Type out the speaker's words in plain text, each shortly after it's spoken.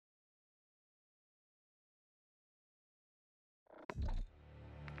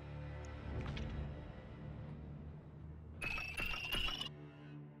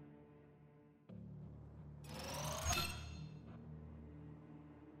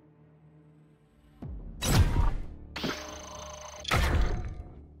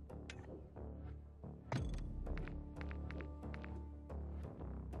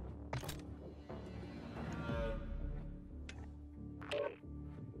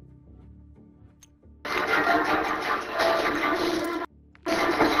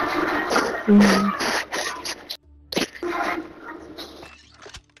Mhm.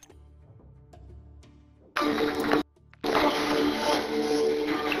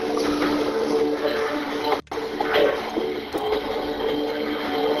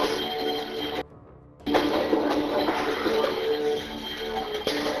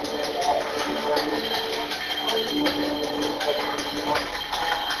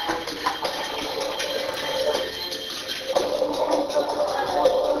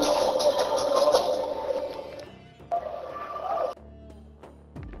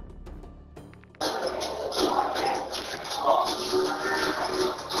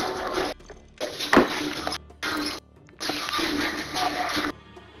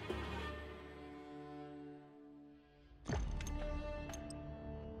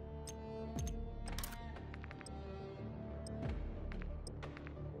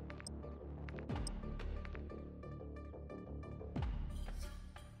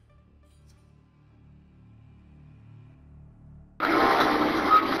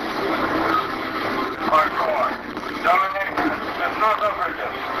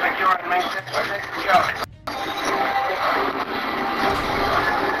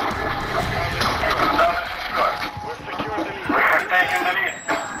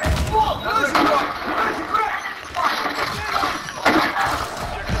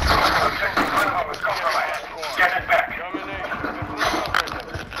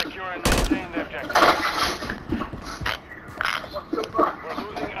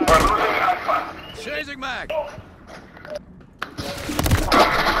 Chasing Mac!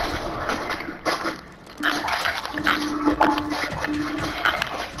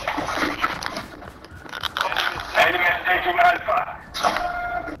 Enemy is taking Alpha.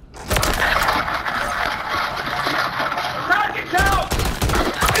 Target down!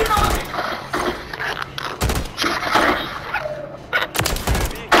 Reloading!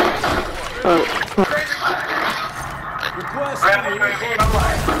 Request Friendly UAV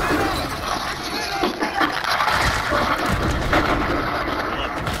online.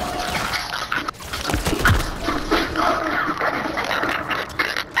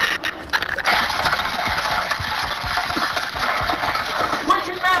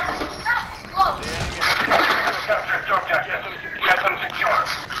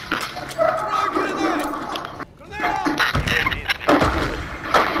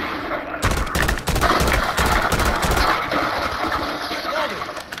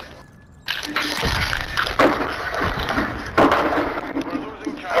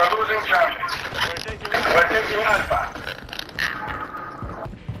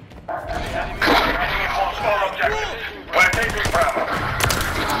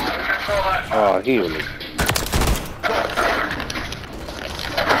 Oh, he was.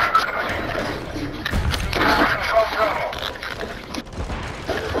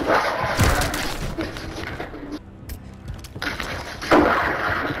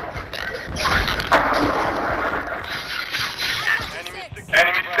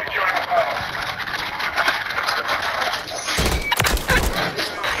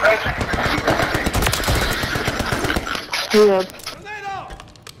 Yeah.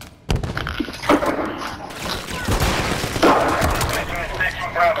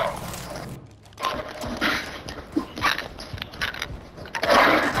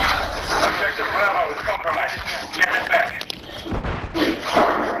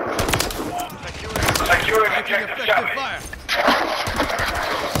 Securing objective Charlie. fire!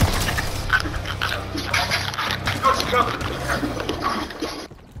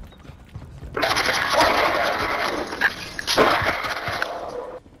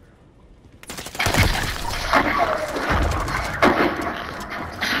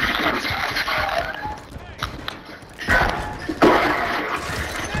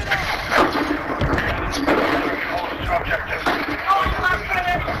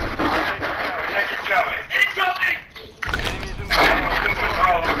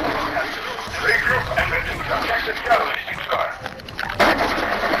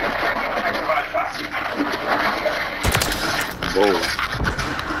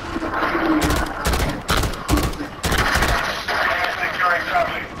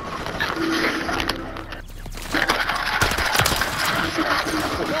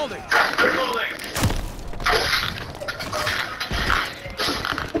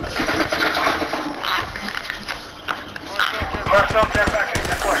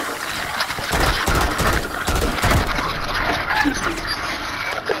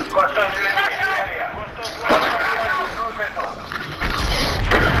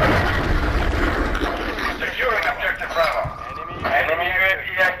 Securing objective Bravo. Enemy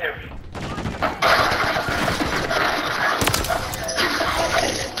UAV active.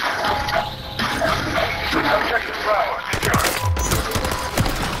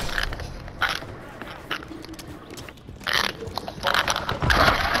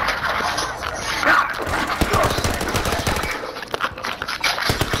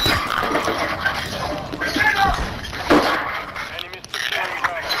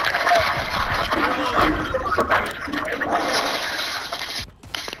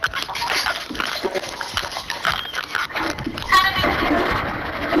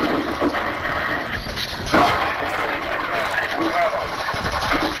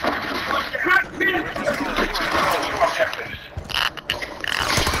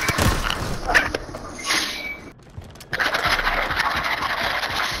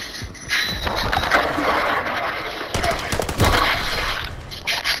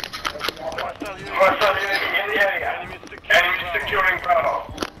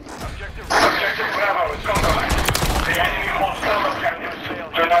 Bravo. Objective Bravo is compromised. The enemy holds some objectives.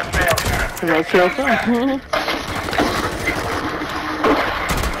 Do not fail here. That's your phone.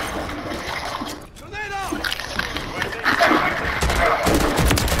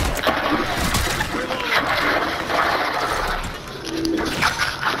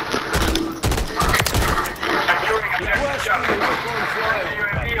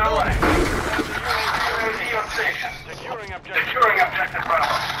 Securing objective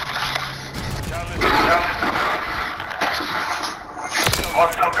Bravo.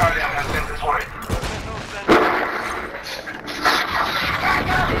 Hostile Guardian has been deployed.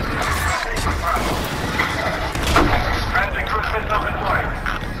 Friendly cruise missile deployed.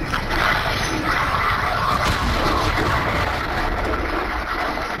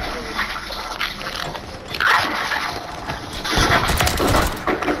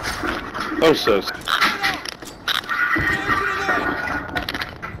 Oh, so.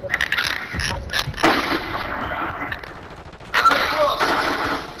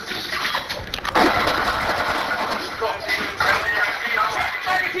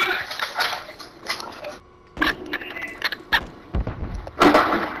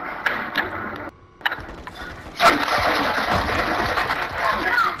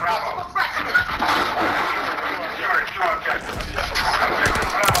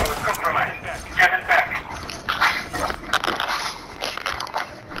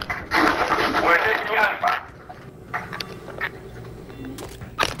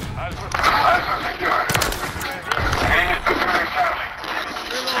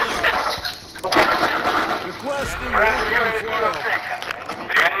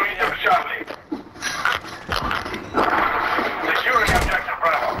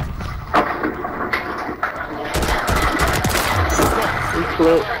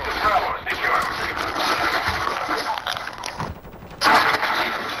 Look.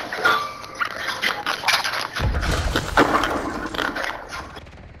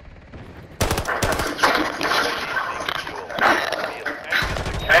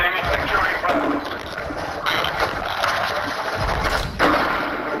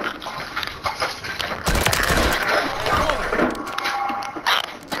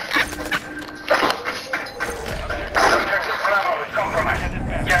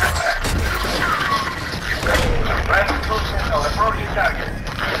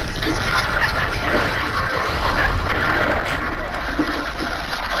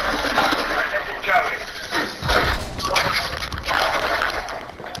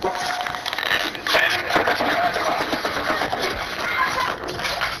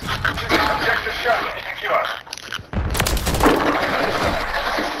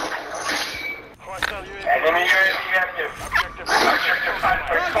 Enemy UAV active. Objective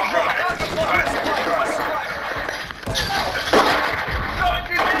Alpha is compromised.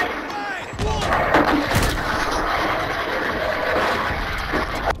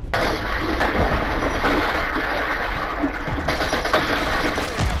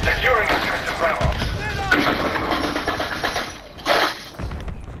 Securing objective Bravo.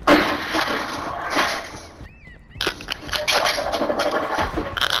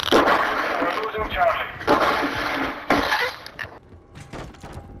 We're losing Charlie.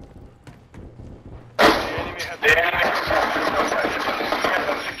 The enemy has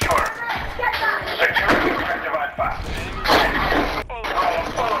secure. Securing objective Alpha.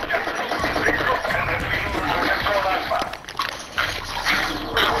 All objectives. Regroup and then control Alpha.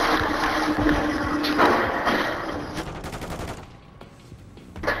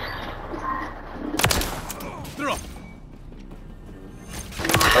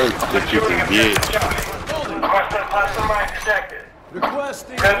 Oh, that you can get. Hostile cluster mine detected.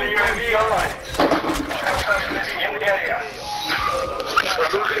 Requesting. Friendly UAV online. Transfer in the area. We're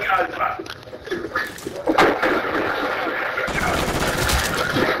losing Alpha.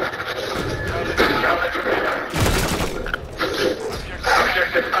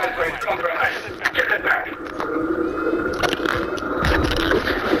 Objective Alpha is compromised. Get it back.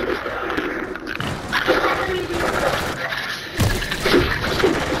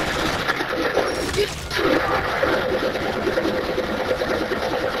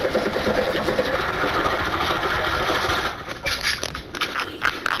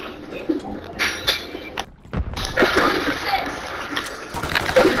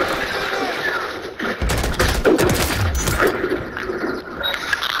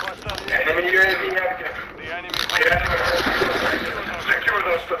 Enemy UAV active. The enemy. Secure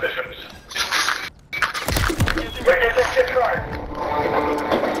those positions. We're getting secured.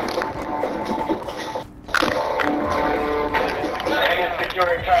 Enemy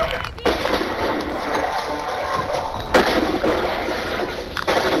securing target.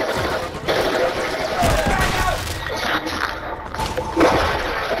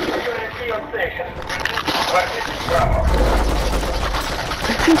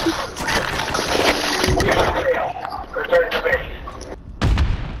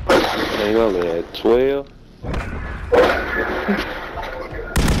 Ain't only at 12.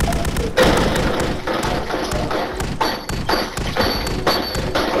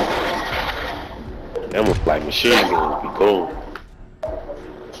 That was like machine guns be cool.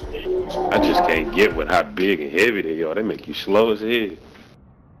 I just can't get with how big and heavy they are. They make you slow as hell.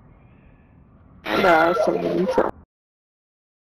 Nah, something.